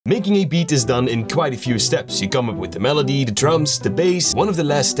Making a beat is done in quite a few steps. You come up with the melody, the drums, the bass. One of the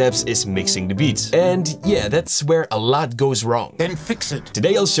last steps is mixing the beat. And yeah, that's where a lot goes wrong. Then fix it.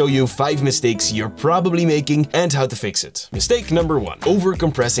 Today I'll show you 5 mistakes you're probably making and how to fix it. Mistake number 1.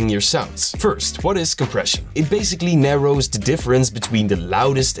 Over-compressing your sounds. First, what is compression? It basically narrows the difference between the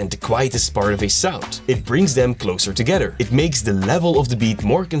loudest and the quietest part of a sound. It brings them closer together. It makes the level of the beat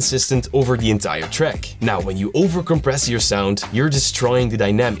more consistent over the entire track. Now, when you over-compress your sound, you're destroying the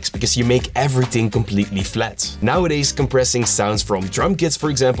dynamics because you make everything completely flat. Nowadays, compressing sounds from drum kits, for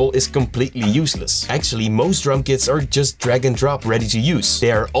example, is completely useless. Actually, most drum kits are just drag and drop ready to use. They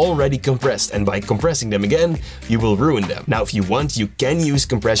are already compressed, and by compressing them again, you will ruin them. Now, if you want, you can use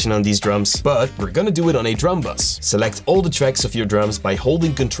compression on these drums, but we're gonna do it on a drum bus. Select all the tracks of your drums by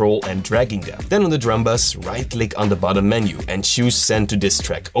holding Control and dragging them. Then on the drum bus, right-click on the bottom menu and choose Send to this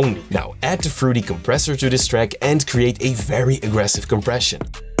track only. Now, add the Fruity compressor to this track and create a very aggressive compression.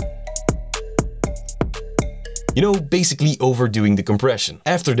 You know, basically overdoing the compression.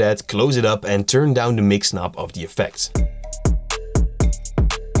 After that, close it up and turn down the mix knob of the effect.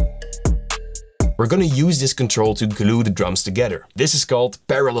 We're gonna use this control to glue the drums together. This is called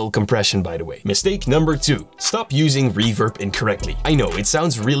parallel compression, by the way. Mistake number 2. Stop using reverb incorrectly. I know, it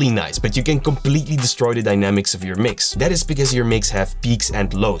sounds really nice, but you can completely destroy the dynamics of your mix. That is because your mix have peaks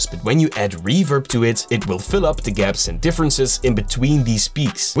and lows, but when you add reverb to it, it will fill up the gaps and differences in between these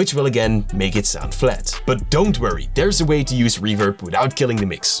peaks, which will again make it sound flat. But don't worry, there's a way to use reverb without killing the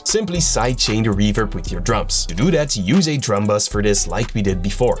mix. Simply sidechain the reverb with your drums. To do that, use a drum bus for this like we did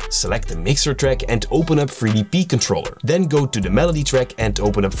before. Select the mixer track and open up Fruity Peak Controller. Then go to the melody track and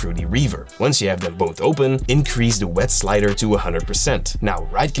open up Fruity Reverb. Once you have them both open, increase the wet slider to 100%. Now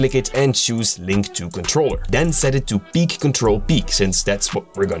right-click it and choose Link to Controller. Then set it to Peak Control Peak, since that's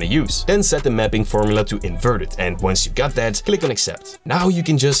what we're gonna use. Then set the mapping formula to inverted, and once you got that, click on Accept. Now you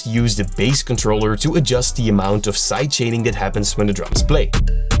can just use the bass controller to adjust the amount of sidechaining that happens when the drums play.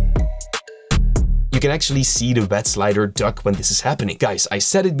 You can actually see the wet slider duck when this is happening. Guys, I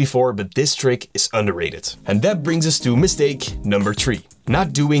said it before, but this trick is underrated. And that brings us to mistake number 3.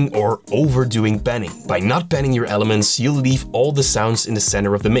 Not doing or overdoing panning. By not panning your elements, you'll leave all the sounds in the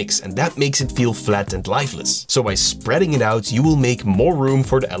center of the mix, and that makes it feel flat and lifeless. So by spreading it out, you will make more room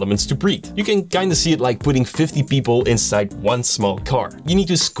for the elements to breathe. You can kinda see it like putting 50 people inside one small car. You need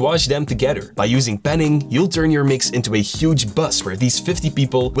to squash them together. By using panning, you'll turn your mix into a huge bus where these 50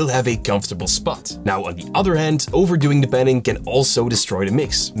 people will have a comfortable spot. Now, on the other hand, overdoing the panning can also destroy the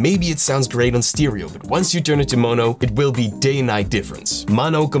mix. Maybe it sounds great on stereo, but once you turn it to mono, it will be day and night difference.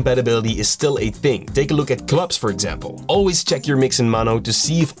 Mono compatibility is still a thing. Take a look at clubs, for example. Always check your mix in mono to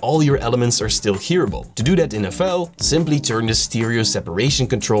see if all your elements are still hearable. To do that in FL, simply turn the stereo separation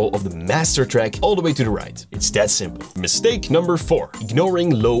control of the master track all the way to the right. It's that simple. Mistake number 4.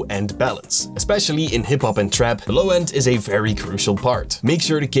 Ignoring low-end balance. Especially in hip-hop and trap, the low end is a very crucial part. Make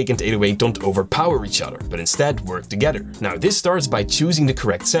sure the kick and 808 don't overpower each other, but instead work together. Now, this starts by choosing the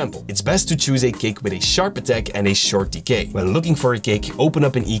correct sample. It's best to choose a kick with a sharp attack and a short decay. When looking for a kick, open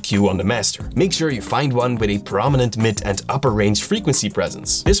up an EQ on the master. Make sure you find one with a prominent mid and upper range frequency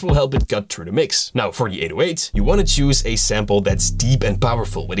presence. This will help it cut through the mix. Now for the 808, you want to choose a sample that's deep and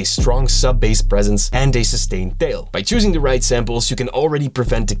powerful with a strong sub-bass presence and a sustained tail. By choosing the right samples, you can already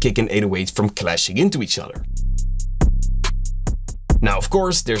prevent the kick and 808 from clashing into each other. Now, of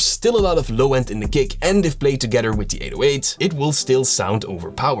course, there's still a lot of low end in the kick, and if played together with the 808, it will still sound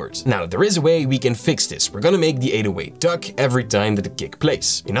overpowered. Now, there is a way we can fix this. We're gonna make the 808 duck every time that the kick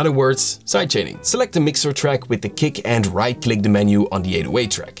plays. In other words, sidechaining. Select the mixer track with the kick and right-click the menu on the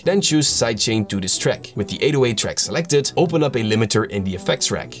 808 track. Then choose sidechain to this track. With the 808 track selected, open up a limiter in the effects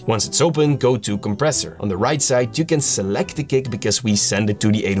rack. Once it's open, go to compressor. On the right side, you can select the kick because we sent it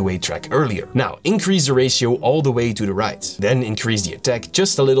to the 808 track earlier. Now, increase the ratio all the way to the right. Then increase the attack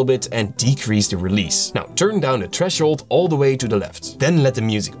just a little bit and decrease the release. Now turn down the threshold all the way to the left. Then let the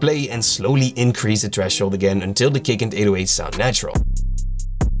music play and slowly increase the threshold again until the kick and 808 sound natural.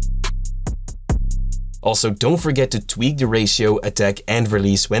 Also, don't forget to tweak the ratio, attack and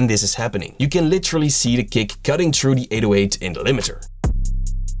release when this is happening. You can literally see the kick cutting through the 808 in the limiter.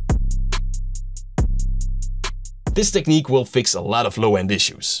 This technique will fix a lot of low-end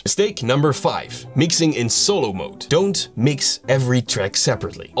issues. Mistake number 5. Mixing in solo mode. Don't mix every track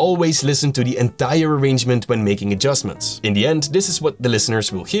separately. Always listen to the entire arrangement when making adjustments. In the end, this is what the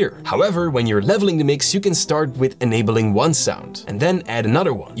listeners will hear. However, when you're leveling the mix, you can start with enabling one sound and then add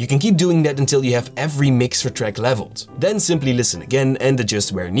another one. You can keep doing that until you have every mixer track leveled. Then simply listen again and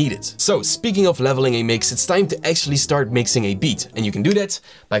adjust where needed. So, speaking of leveling a mix, it's time to actually start mixing a beat. And you can do that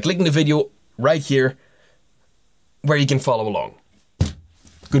by clicking the video right here, where you can follow along.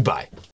 Goodbye.